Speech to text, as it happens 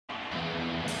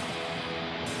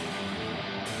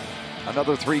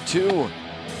Another 3-2.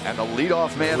 And the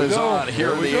leadoff man is on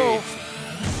here in the 8th.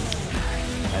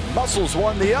 And Muscles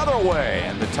one the other way.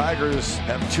 And the Tigers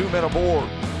have 2 men aboard.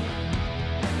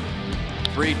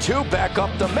 3-2, back up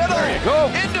the middle. There you go.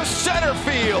 Into center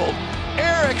field.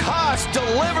 Eric Haase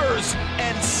delivers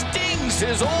and stings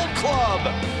his old club.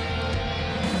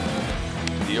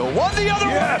 The 0-1 the other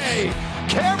way.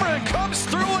 Cameron comes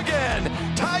through again.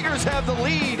 Tigers have the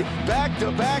lead.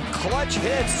 Back-to-back clutch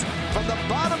hits from the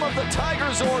bottom of the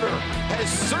Tigers order has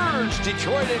surged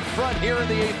Detroit in front here in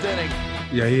the 8th inning.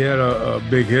 Yeah, he had a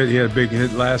big hit. He had a big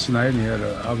hit last night, and he had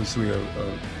obviously a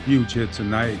huge hit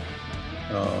tonight.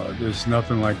 There's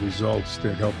nothing like results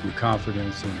that help your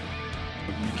confidence, and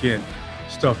you can't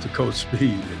stuff the coach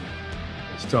speed, and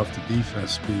it's tough to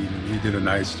defense speed, and he did a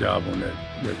nice job on that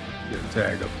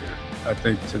tag up there. I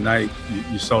think tonight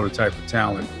you saw the type of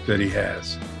talent that he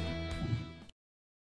has.